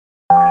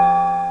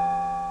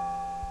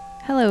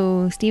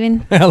Hello,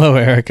 Stephen. Hello,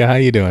 Erica. How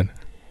you doing?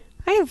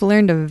 I have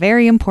learned a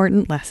very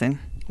important lesson.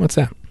 What's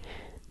that?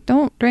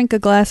 Don't drink a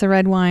glass of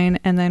red wine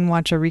and then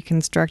watch a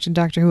reconstructed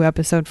Doctor Who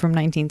episode from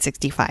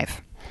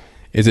 1965.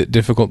 Is it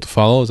difficult to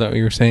follow? Is that what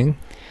you were saying?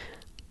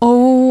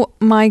 Oh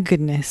my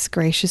goodness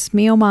gracious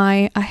me, oh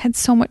my. I had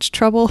so much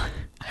trouble.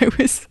 I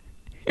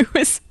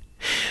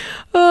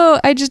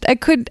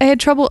had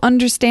trouble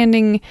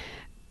understanding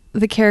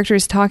the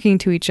characters talking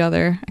to each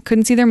other. I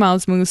couldn't see their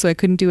mouths move, so I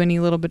couldn't do any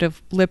little bit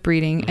of lip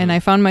reading. And I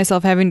found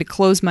myself having to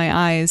close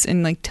my eyes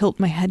and like tilt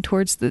my head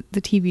towards the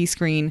TV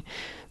screen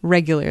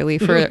regularly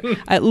for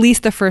at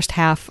least the first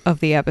half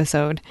of the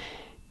episode.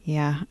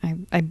 Yeah,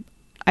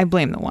 I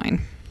blame the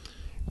wine.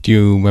 Do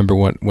you remember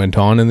what went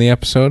on in the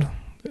episode?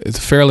 It's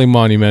a fairly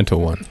monumental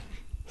one.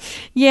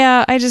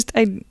 Yeah, I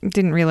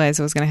didn't realize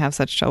I was going to have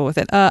such trouble with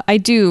it. I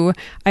do.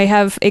 I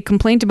have a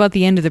complaint about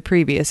the end of the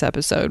previous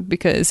episode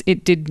because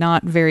it did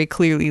not very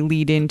clearly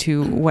lead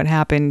into what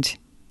happened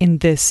in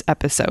this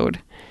episode.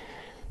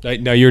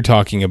 Now you're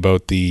talking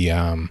about the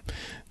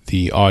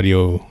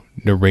audio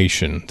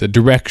narration, the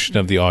direction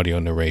of the audio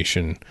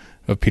narration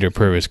of Peter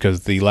Purvis,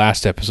 because the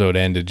last episode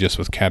ended just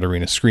with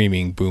Katarina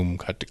screaming, boom,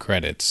 cut to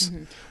credits.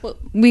 Mm-hmm. Well,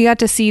 we got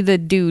to see the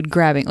dude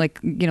grabbing,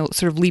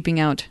 sort of leaping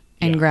out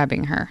and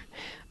grabbing her.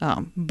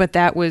 But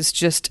that was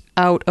just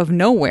out of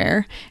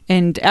nowhere.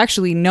 And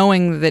actually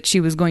knowing that she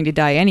was going to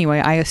die anyway,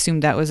 I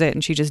assumed that was it.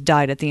 And she just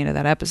died at the end of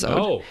that episode.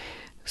 Oh.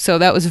 So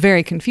that was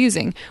very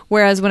confusing.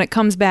 Whereas when it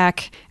comes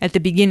back at the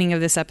beginning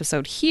of this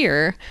episode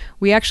here,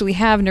 we actually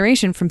have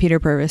narration from Peter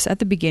Purvis at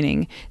the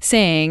beginning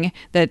saying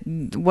that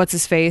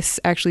What's-His-Face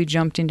actually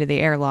jumped into the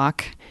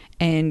airlock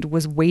and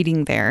was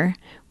waiting there,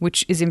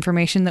 which is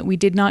information that we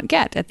did not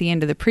get at the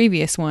end of the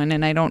previous one.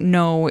 And I don't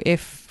know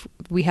if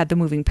we had the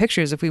moving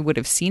pictures, if we would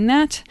have seen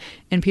that,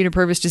 and Peter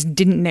Purvis just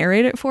didn't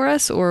narrate it for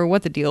us, or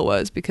what the deal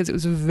was, because it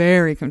was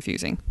very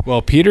confusing.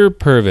 Well, Peter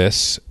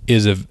Purvis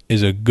is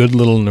a good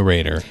little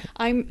narrator.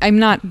 I'm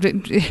not.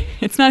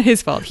 It's not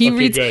his fault. He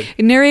reads good.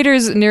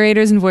 Narrators and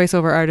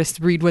voiceover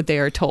artists read what they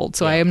are told.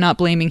 So I am not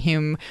blaming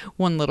him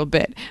one little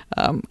bit.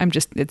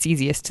 It's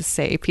easiest to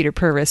say Peter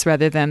Purvis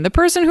rather than the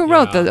person who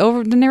wrote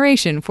the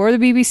narration for the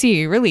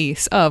BBC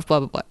release of blah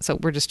blah blah. So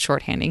we're just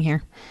shorthanding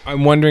here.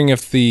 I'm wondering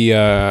if the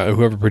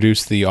whoever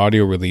produced the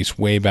audio release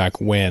way back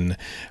when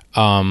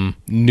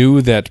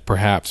knew that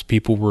perhaps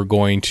people were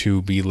going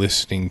to be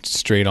listening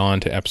straight on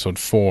to episode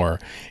 4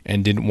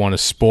 and didn't want to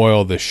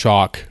spoil the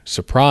shock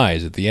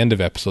surprise at the end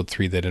of episode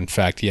 3 that in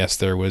fact, yes,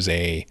 there was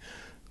a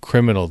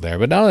criminal there.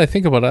 But now that I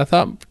think about it, I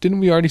thought, didn't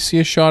we already see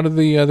a shot of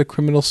the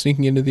criminal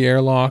sneaking into the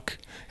airlock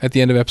at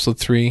the end of episode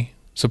 3?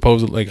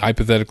 Supposedly,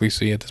 hypothetically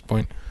see at this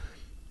point.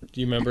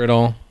 Do you remember it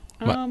all?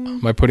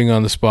 Am I putting you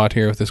on the spot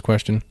here with this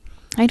question?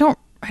 I don't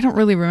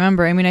really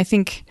remember. I mean, I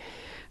think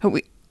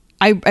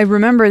I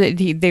remember that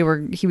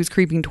he was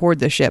creeping toward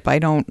the ship. I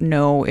don't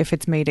know if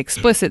it's made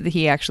explicit that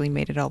he actually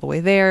made it all the way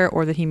there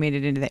or that he made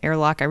it into the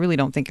airlock. I really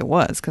don't think it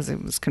was, because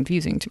it was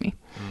confusing to me.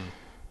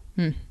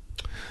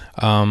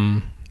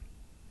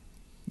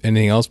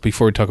 Anything else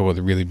before we talk about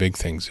the really big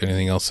things?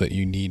 Anything else that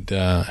you need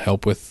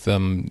help with?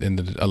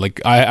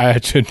 I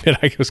had to admit,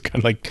 I was kind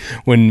of like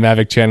when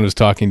Mavic Chen was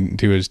talking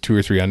to his 2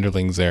 or 3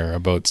 underlings there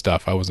about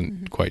stuff. I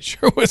wasn't quite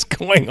sure what's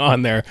going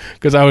on there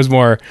because I was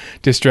more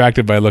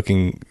distracted by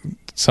looking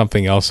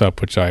something else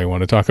up, which I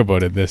want to talk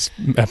about in this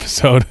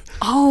episode.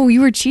 Oh,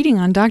 you were cheating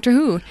on Doctor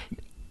Who.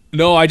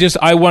 No,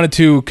 I wanted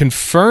to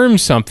confirm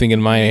something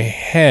in my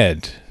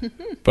head,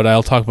 but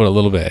I'll talk about it a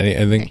little bit.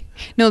 I think.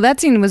 No, that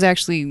scene was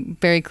actually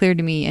very clear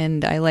to me,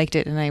 and I liked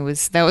it. And that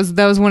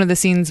was one of the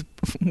scenes,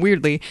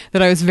 weirdly,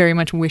 that I was very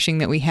much wishing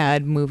that we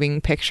had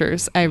moving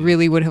pictures. I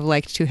really would have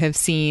liked to have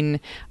seen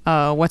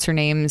what's her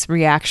name's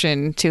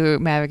reaction to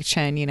Mavic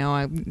Chen. You know,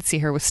 I see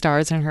her with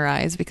stars in her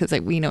eyes because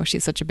we know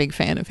she's such a big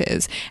fan of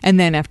his. And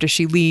then after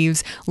she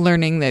leaves,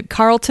 learning that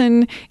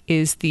Carlton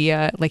is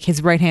the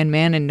his right hand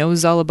man and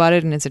knows all about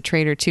it and is a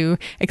traitor too.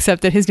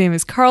 Except that his name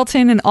is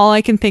Carlton, and all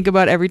I can think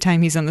about every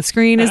time he's on the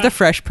screen is the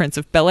Fresh Prince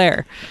of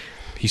Bel-Air.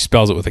 He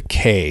spells it with a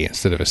K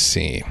instead of a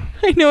C.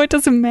 I know, it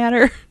doesn't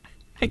matter.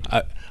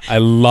 I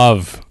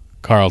love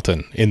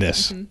Carlton in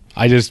this.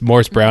 Mm-hmm.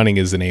 Morris Browning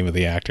is the name of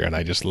the actor, and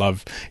I just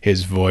love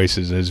his voice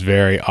and his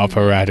very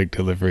operatic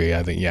delivery.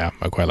 I think,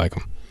 I quite like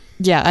him.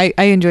 Yeah,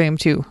 I enjoy him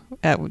too.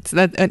 That's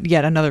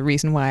yet another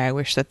reason why I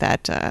wish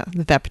that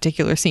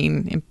particular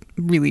scene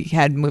really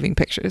had moving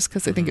pictures,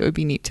 because I think it would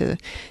be neat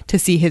to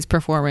see his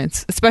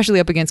performance, especially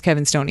up against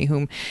Kevin Stoney,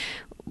 whom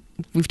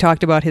we've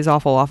talked about his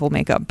awful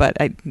makeup, but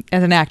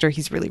as an actor,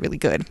 he's really, really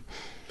good.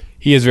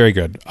 He is very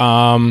good.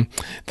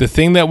 The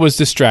thing that was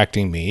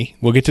distracting me,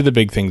 we'll get to the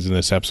big things in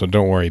this episode,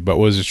 don't worry, but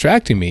what was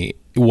distracting me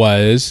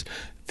was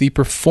the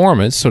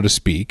performance, so to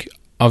speak,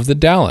 of the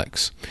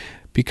Daleks.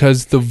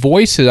 Because the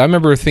voices, I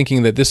remember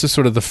thinking that this is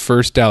sort of the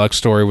first Dalek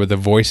story where the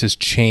voices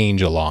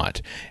change a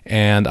lot.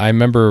 And I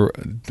remember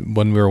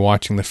when we were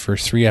watching the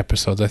first 3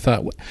 episodes, I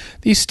thought,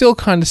 these still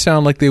kind of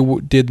sound like they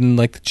did in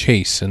like The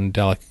Chase and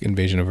Dalek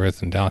Invasion of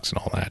Earth and Daleks and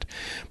all that.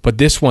 But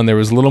this one, there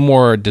was a little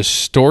more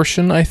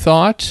distortion, I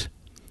thought.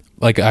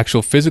 like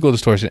actual physical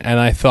distortion. And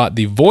I thought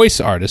the voice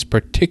artist,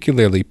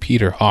 particularly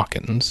Peter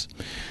Hawkins,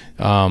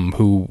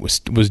 who was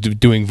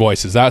doing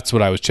voices, that's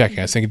what I was checking.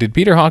 I was thinking, did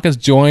Peter Hawkins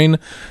join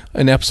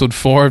in episode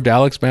 4 of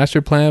Daleks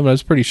Master Plan? But I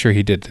was pretty sure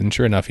he did. And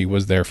sure enough, he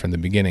was there from the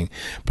beginning.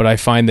 But I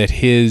find that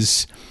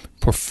his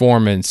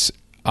performance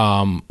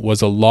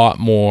was a lot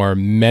more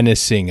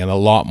menacing and a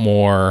lot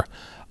more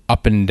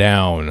up and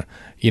down,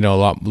 a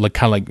lot like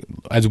kind of like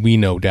as we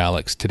know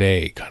Daleks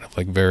today, kind of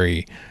like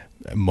very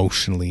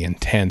emotionally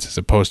intense, as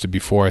opposed to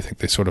before. I think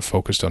they sort of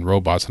focused on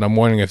robots, and I'm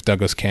wondering if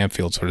Douglas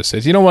Camfield sort of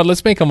says, you know what,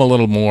 let's make them a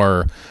little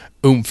more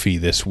oomphy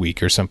this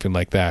week or something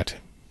like that.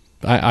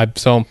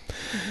 So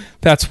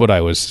that's what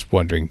I was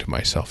wondering to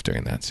myself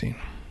during that scene.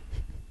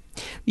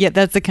 Yeah,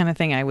 that's the kind of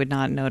thing I would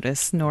not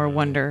notice nor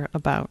wonder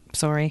about.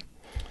 Sorry.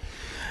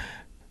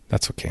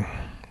 That's okay.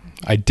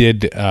 I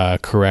did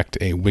correct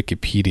a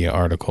Wikipedia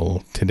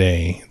article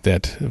today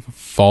that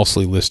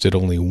falsely listed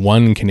only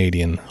one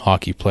Canadian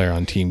hockey player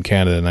on Team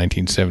Canada in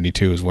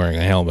 1972 as wearing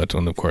a helmet,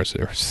 when of course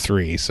there was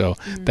 3. So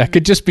that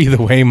could just be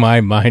the way my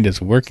mind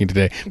is working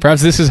today.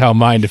 Perhaps this is how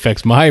mind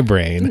affects my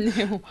brain.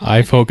 No.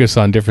 I focus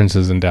on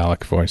differences in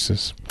Dalek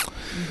voices.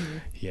 Mm-hmm.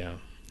 Yeah.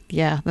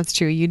 Yeah, that's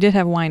true. You did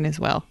have wine as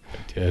well.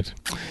 I did.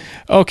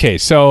 Okay,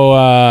 so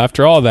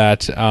after all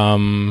that...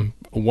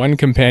 one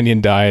companion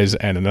dies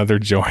and another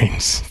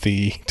joins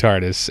the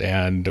TARDIS,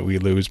 and we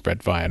lose Brett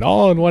Vian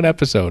all in one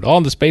episode, all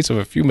in the space of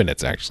a few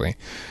minutes, actually.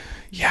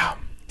 Yeah.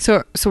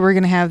 So we're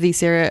gonna have the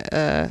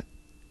Sarah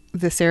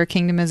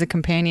Kingdom as a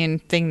companion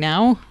thing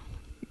now.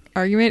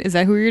 Argument, is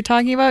that who you're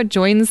talking about?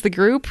 Joins the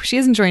group? She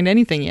hasn't joined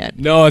anything yet.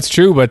 No, it's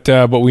true, but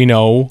we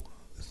know.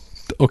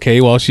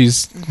 Okay, well,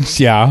 she's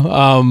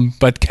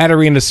but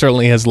Katarina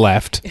certainly has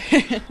left.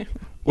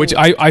 Which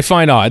I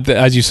find odd.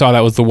 As you saw,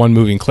 that was the one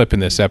moving clip in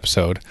this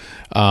episode,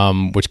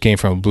 which came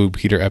from a Blue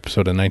Peter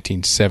episode in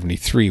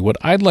 1973. What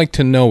I'd like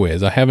to know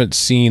is, I haven't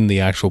seen the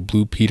actual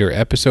Blue Peter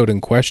episode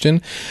in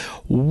question.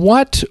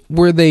 What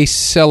were they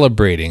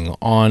celebrating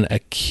on a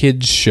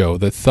kids show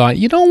that thought,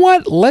 you know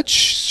what, let's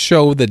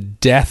show the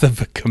death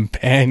of a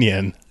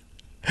companion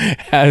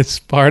as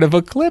part of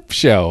a clip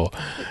show?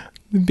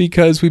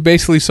 Because we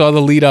basically saw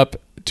the lead up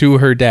to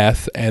her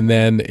death, and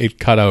then it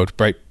cut out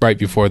right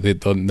before the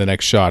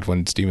next shot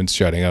when Steven's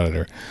shouting out at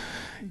her.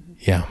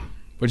 Yeah.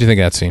 What do you think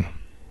of that scene?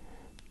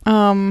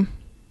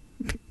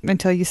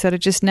 Until you said it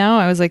just now,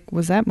 I was like,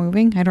 was that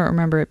moving? I don't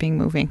remember it being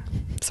moving.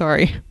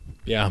 Sorry.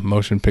 Yeah,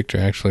 motion picture,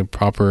 actually.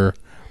 Proper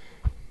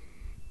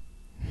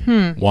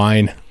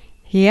wine.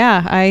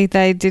 Yeah, I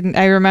didn't.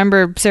 I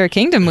remember Sarah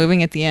Kingdom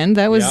moving at the end.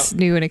 That was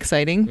new and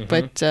exciting. Mm-hmm.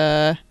 But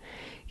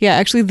yeah,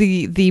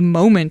 actually, the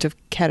moment of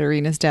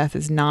Katarina's death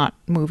is not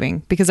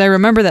moving, because I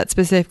remember that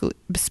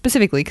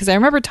specifically because I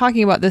remember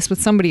talking about this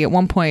with somebody at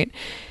one point,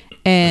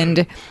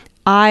 and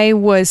I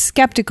was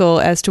skeptical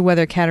as to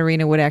whether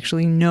Katarina would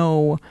actually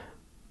know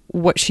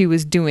what she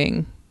was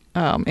doing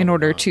in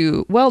order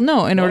to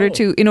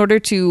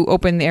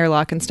open the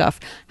airlock and stuff.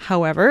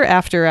 However,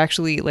 after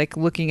actually like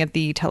looking at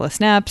the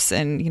telesnaps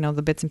and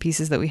the bits and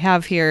pieces that we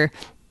have here,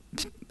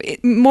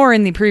 more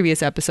in the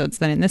previous episodes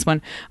than in this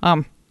one,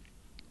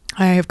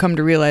 I have come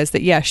to realize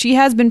that, yeah, she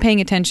has been paying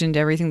attention to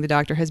everything the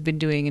Doctor has been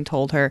doing and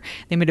told her.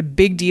 They made a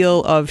big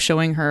deal of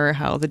showing her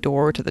how the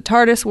door to the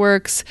TARDIS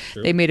works.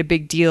 Sure. They made a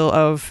big deal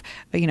of,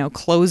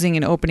 closing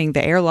and opening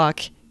the airlock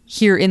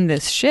here in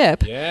this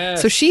ship.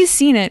 Yes. So she's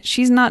seen it.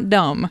 She's not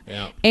dumb.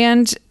 Yeah.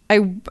 And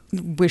I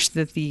wish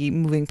that the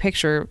moving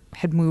picture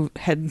had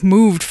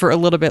moved for a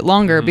little bit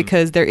longer,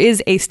 because there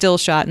is a still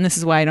shot, and this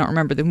is why I don't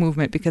remember the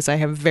movement, because I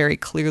have very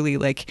clearly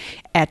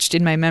etched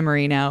in my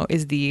memory now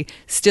is the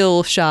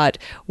still shot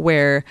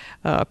where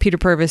Peter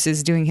Purvis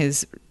is doing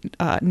his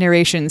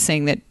narration,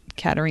 saying that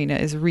Katarina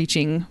is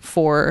reaching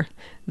for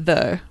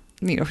the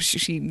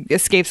she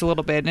escapes a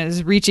little bit and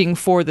is reaching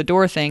for the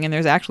door thing, and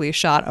there's actually a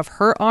shot of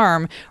her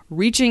arm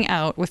reaching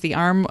out with the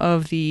arm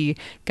of the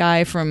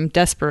guy from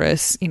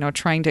Desperus,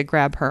 trying to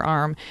grab her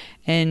arm.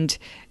 And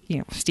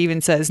Steven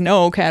says,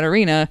 no,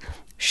 Katarina,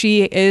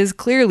 she is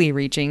clearly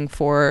reaching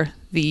for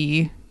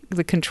the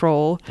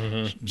control.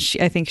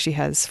 I think she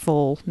has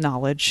full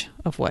knowledge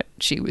of what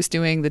she was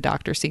doing. The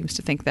Doctor seems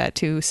to think that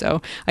too. So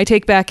I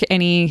take back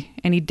any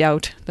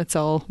doubt. That's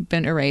all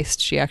been erased.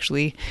 She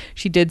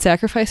did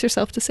sacrifice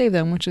herself to save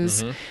them, which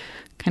is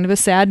kind of a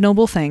sad,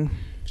 noble thing.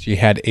 She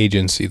had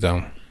agency,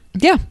 though.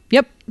 Yeah.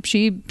 Yep.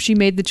 She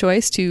made the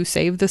choice to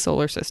save the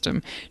solar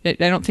system. I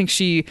don't think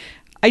she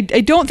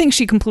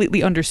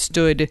completely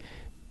understood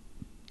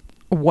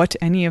what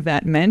any of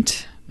that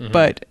meant.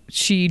 But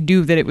she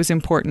knew that it was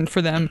important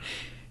for them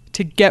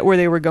to get where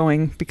they were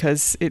going,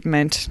 because it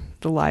meant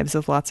the lives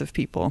of lots of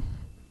people.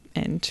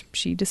 And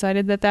she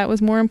decided that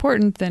was more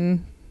important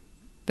than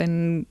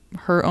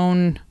her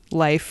own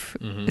life,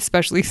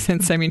 especially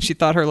since, I mean, she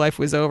thought her life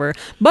was over.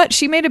 But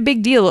she made a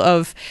big deal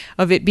of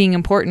it being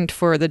important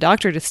for the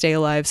Doctor to stay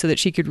alive so that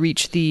she could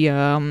reach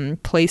the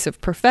place of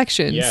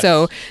perfection. Yes.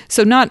 So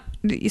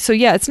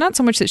yeah, it's not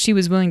so much that she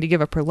was willing to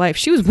give up her life.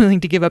 She was willing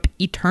to give up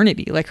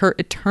eternity, like her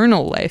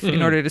eternal life,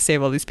 in order to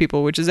save all these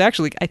people, which is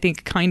actually, I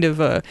think, kind of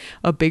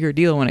a bigger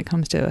deal when it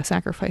comes to a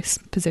sacrifice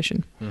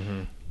position.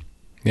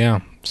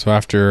 Yeah. So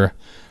after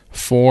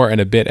 4 and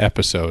a bit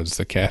episodes,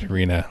 the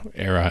Katarina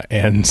era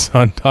ends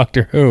on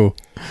Doctor Who,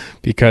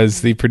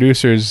 because the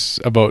producers,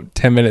 about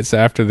 10 minutes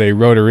after they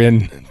wrote her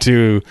in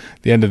to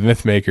the end of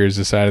Mythmakers,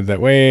 decided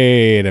that,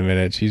 wait a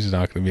minute, she's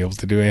not going to be able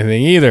to do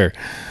anything either.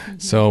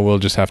 So we'll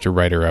just have to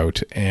write her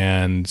out.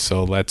 And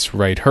so let's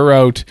write her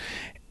out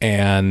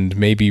and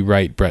maybe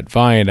write Brett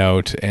Vine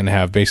out and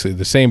have basically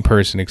the same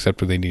person, except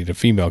for they need a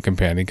female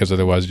companion, because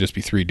otherwise it'd just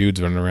be 3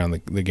 dudes running around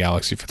the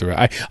galaxy for the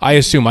rest. I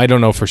assume, I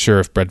don't know for sure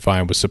if Brett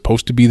Vine was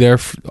supposed to be there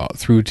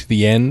through to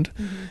the end,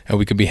 and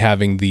we could be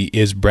having the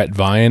is Brett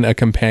Vine a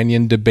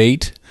companion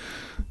debate.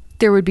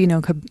 There would be no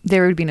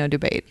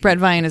debate. Brett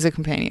Vine is a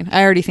companion.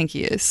 I already think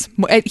he is.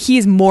 He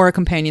is more a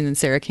companion than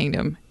Sarah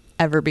Kingdom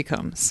ever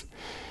becomes.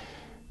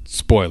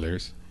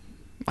 Spoilers.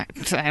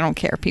 I don't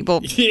care. People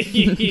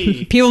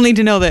need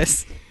to know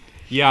this.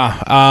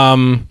 Yeah.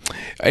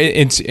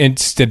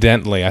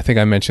 Incidentally, I think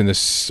I mentioned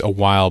this a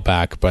while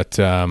back, but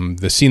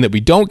the scene that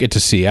we don't get to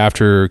see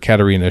after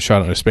Katarina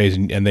shot into space,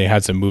 and they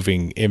had some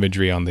moving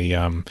imagery on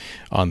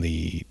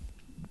the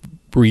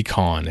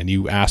recon, and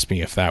you asked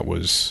me if that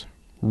was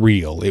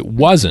real. It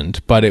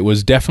wasn't, but it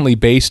was definitely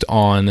based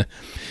on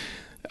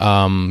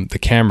the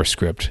camera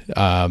script.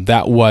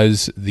 That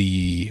was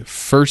the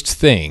first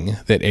thing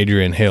that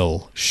Adrian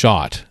Hill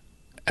shot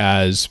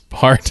as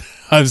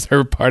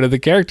her part of the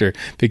character,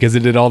 because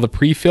it did all the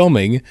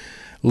pre-filming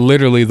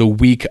literally the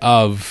week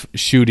of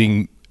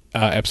shooting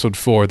episode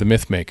 4, The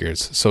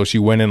Mythmakers. So she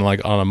went in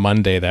like on a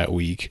Monday that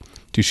week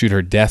to shoot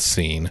her death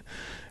scene.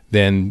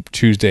 Then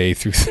Tuesday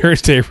through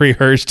Thursday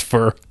rehearsed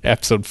for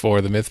episode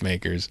 4, The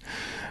Mythmakers.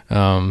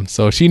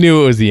 So she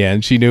knew it was the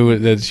end. She knew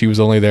that she was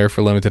only there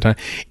for a limited time.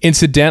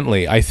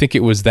 Incidentally, I think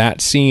it was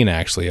that scene,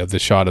 actually, of the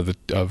shot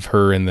of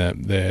her and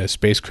the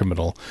space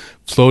criminal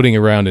floating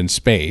around in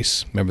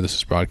space. Remember, this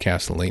was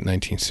broadcast in late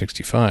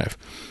 1965.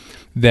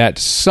 That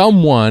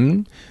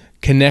someone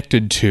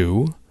connected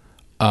to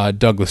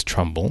Douglas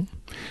Trumbull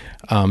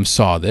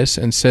saw this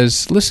and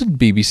says, "Listen,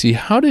 BBC,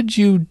 how did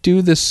you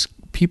do this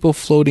people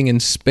floating in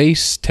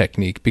space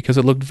technique? Because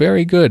it looked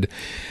very good.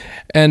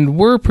 And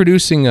we're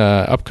producing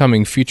a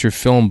upcoming feature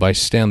film by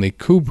Stanley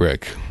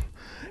Kubrick,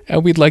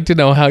 and we'd like to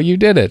know how you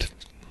did it."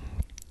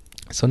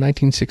 So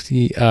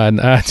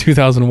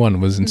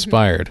 2001 was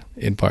inspired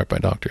in part by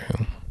Doctor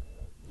Who.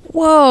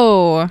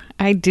 Whoa.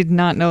 I did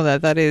not know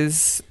that. That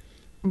is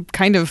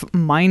kind of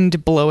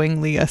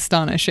mind-blowingly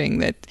astonishing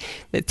that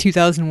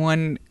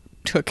 2001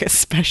 took a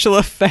special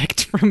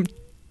effect from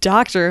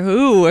Doctor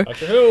Who.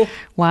 Doctor Who.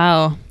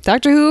 Wow.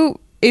 Doctor Who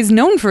is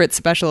known for its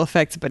special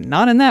effects, but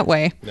not in that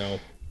way. No.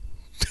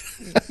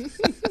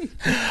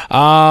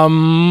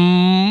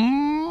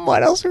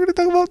 What else are we going to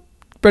talk about?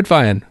 Brett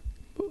Vine.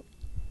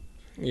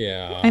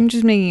 Yeah. I'm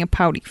just making a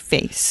pouty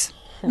face.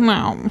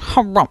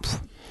 Harumph.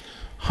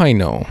 I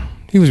know.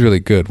 He was really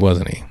good,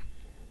 wasn't he?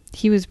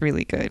 He was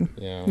really good.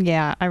 Yeah.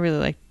 Yeah, I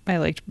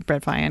liked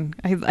Brett Vine.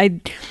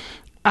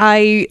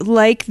 I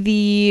like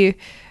the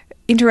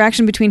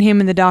interaction between him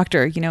and the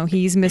Doctor. You know,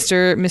 he's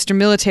Mr.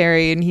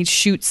 Military, and he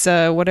shoots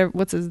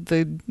what's his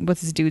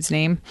dude's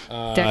name?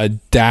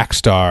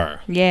 Daxtar.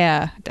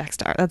 Yeah,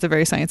 Daxtar. That's a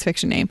very science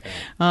fiction name.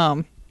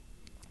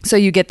 So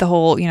you get the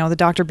whole, the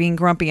Doctor being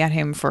grumpy at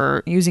him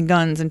for using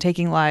guns and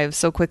taking lives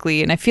so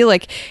quickly. And I feel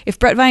like if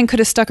Brett Vine could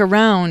have stuck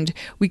around,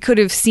 we could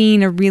have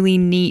seen a really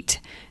neat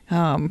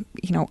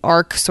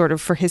arc sort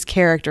of for his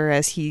character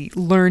as he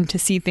learned to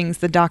see things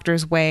the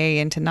Doctor's way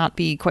and to not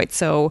be quite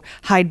so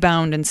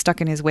hidebound and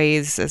stuck in his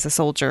ways as a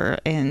soldier.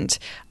 And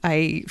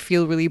I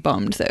feel really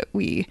bummed that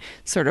we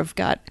sort of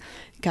got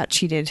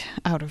cheated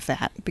out of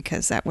that,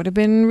 because that would have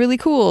been really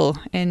cool.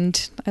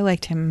 And I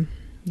liked him.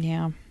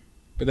 Yeah.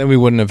 But then we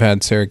wouldn't have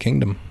had Sarah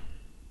Kingdom.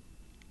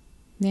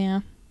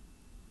 Yeah.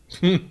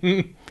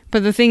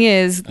 But the thing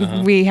is,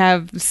 we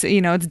have,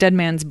 it's dead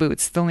man's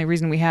boots. The only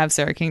reason we have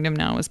Sarah Kingdom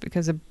now is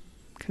because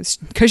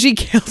she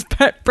killed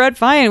Brett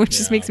Vine, which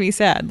just makes me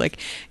sad. Like,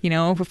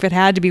 if it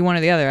had to be one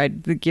or the other,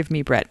 I'd give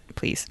me Brett,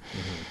 please.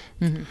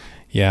 Mm-hmm. Mm-hmm.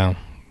 Yeah.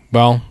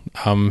 Well,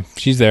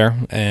 she's there,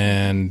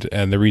 and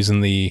the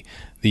reason the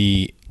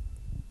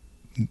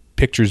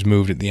pictures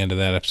moved at the end of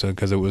that episode,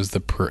 because it was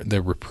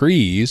the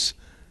reprise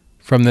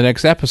from the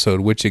next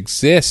episode, which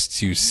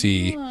exists, you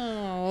see.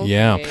 Okay.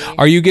 Yeah.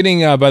 Are you getting,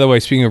 by the way,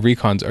 speaking of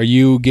recons, are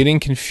you getting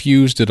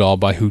confused at all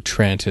by who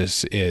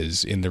Trantis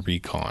is in the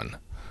recon?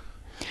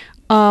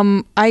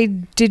 I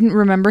didn't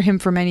remember him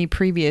from any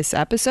previous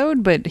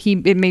episode, but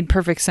it made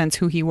perfect sense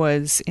who he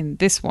was in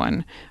this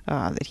one.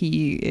 That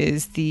he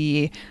is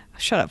the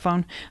shut up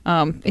phone.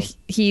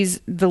 He's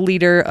the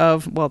leader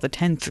of the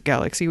 10th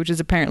galaxy, which is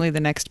apparently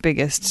the next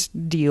biggest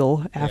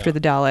deal after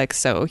the Daleks.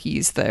 So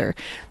he's their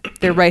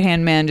right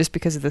hand man just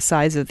because of the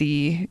size of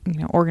the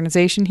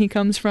organization he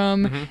comes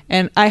from. Mm-hmm.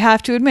 And I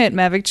have to admit,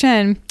 Mavic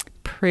Chen,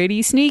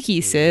 pretty sneaky,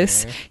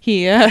 sis.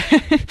 He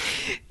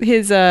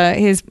his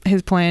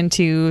plan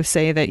to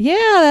say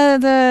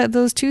that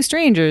those two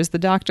strangers, the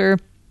Doctor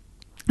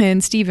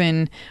and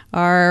Steven,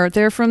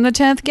 they're from the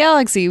 10th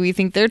galaxy. We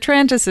think they're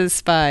Trantis's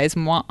spies.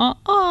 And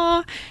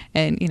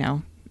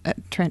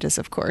Trantis,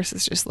 of course,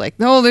 is just like,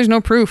 no, there's no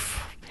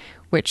proof.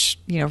 Which,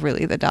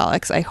 really the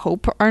Daleks, I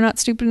hope, are not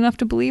stupid enough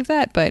to believe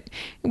that. But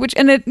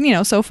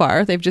so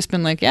far they've just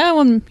been like, yeah,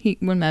 when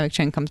Mavic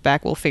Chen comes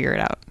back, we'll figure it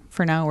out.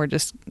 For now, we're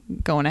just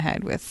going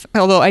ahead with...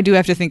 Although I do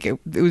have to think it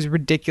was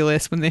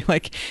ridiculous when they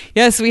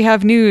yes, we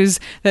have news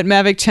that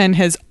Mavic Chen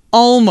has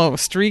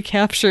almost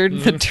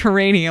recaptured the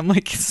Terranium.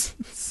 Like,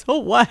 so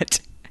what?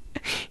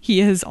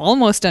 He has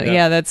almost done...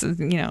 Yeah, that's,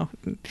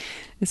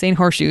 this ain't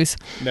horseshoes.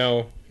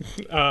 No.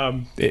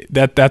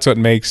 That's what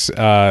makes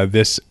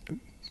this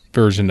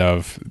version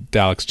of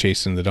Daleks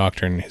chasing the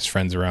Doctor and his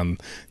friends around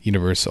the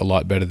universe a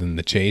lot better than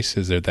the chase.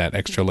 Is there that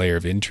extra layer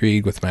of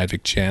intrigue with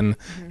Mavic Chen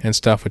and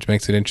stuff, which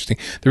makes it interesting.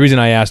 The reason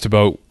I asked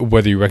about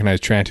whether you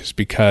recognize Trantis,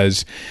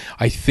 because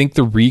I think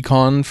the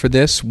recon for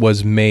this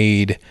was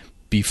made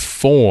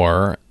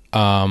before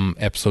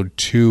episode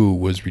 2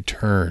 was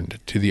returned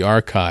to the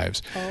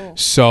archives.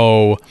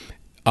 So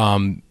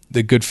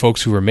the good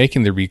folks who were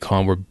making the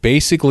recon were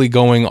basically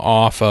going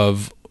off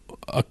of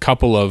a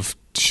couple of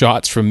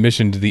shots from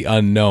Mission to the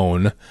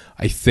Unknown,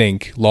 I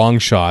think, long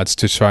shots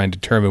to try and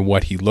determine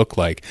what he looked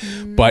like.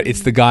 But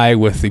it's the guy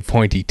with the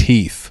pointy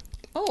teeth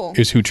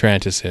is who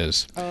Trantis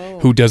is,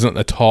 who doesn't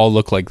at all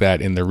look like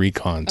that in the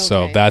recon. Okay.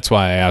 So that's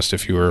why I asked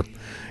if you were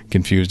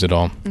confused at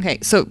all. Okay,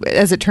 so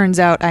as it turns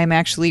out, I'm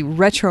actually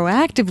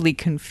retroactively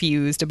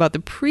confused about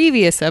the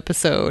previous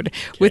episode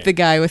with the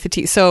guy with the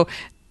teeth. So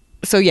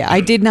yeah,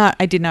 I did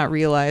not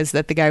realize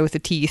that the guy with the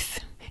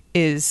teeth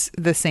is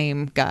the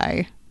same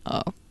guy.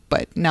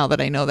 But now that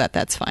I know that,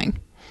 that's fine.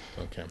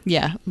 Okay.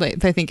 Yeah,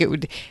 I think it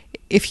would...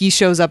 If he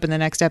shows up in the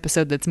next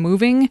episode that's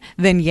moving,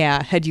 then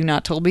yeah, had you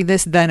not told me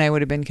this, then I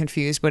would have been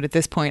confused. But at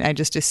this point, I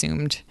just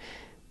assumed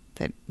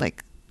that,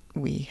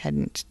 we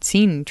hadn't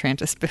seen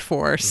Trantis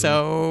before,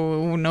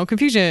 so no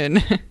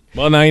confusion.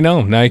 Well, now you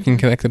know. Now you can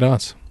connect the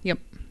dots. Yep.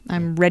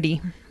 I'm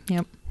ready.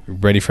 Yep. You're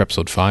ready for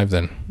episode 5,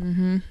 then?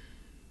 Mm-hmm.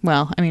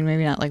 Well, I mean,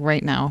 maybe not,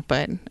 right now,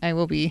 but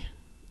I'll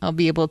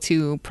be able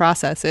to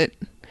process it.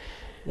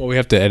 Well, we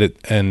have to edit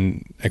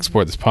and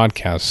export this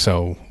podcast,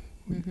 so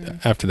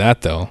after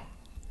that, though,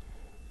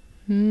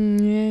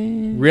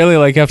 really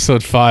like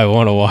episode 5, I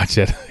want to watch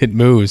it. It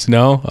moves,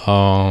 no?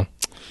 Oh,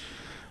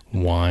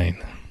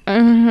 whine.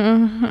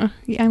 Yeah,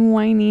 I'm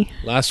whiny.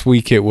 Last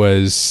week it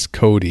was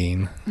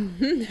codeine.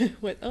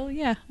 What? Oh,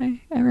 yeah, I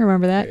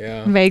remember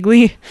that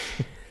vaguely.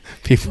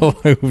 People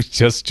who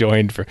just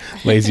joined for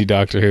Lazy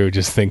Doctor Who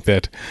just think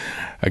that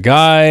a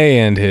guy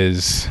and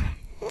his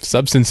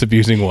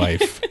substance-abusing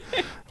wife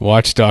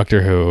watch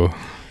Doctor Who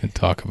and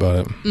talk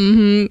about it.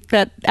 Mm-hmm.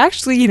 That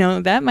actually,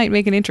 that might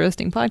make an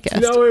interesting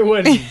podcast. No, it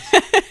wouldn't.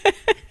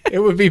 It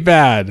would be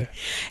bad.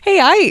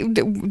 Hey,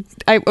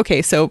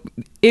 okay, so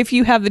if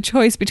you have the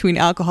choice between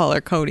alcohol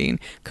or codeine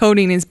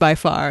is by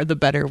far the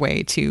better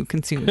way to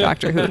consume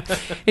Doctor Who.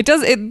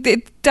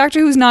 Doctor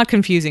Who's not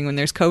confusing when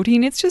there's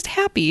codeine. It's just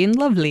happy and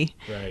lovely.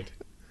 Right.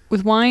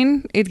 With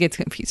wine, it gets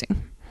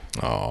confusing.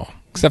 Oh,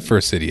 except for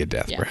A City of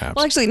Death, perhaps.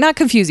 Well, actually, not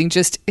confusing,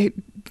 just...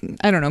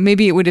 I don't know,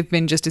 maybe it would have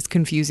been just as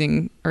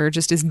confusing or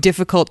just as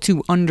difficult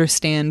to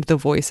understand the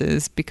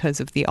voices because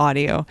of the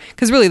audio.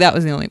 Because really, that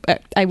was the only...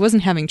 I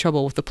wasn't having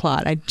trouble with the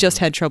plot. I just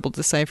had trouble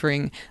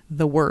deciphering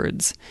the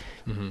words.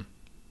 Mm-hmm.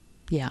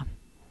 Yeah.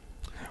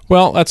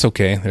 Well, that's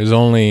okay. There's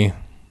only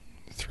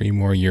 3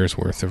 more years'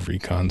 worth of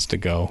recons to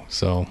go,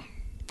 so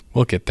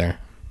we'll get there.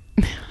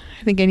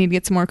 I think I need to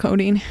get some more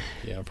codeine.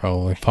 Yeah,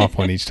 probably. Pop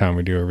one each time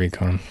we do a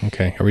recon.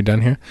 Okay, are we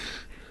done here?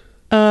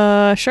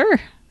 Sure.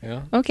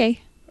 Yeah?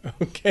 Okay.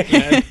 Okay,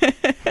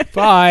 then.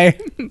 Bye.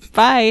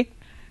 Bye.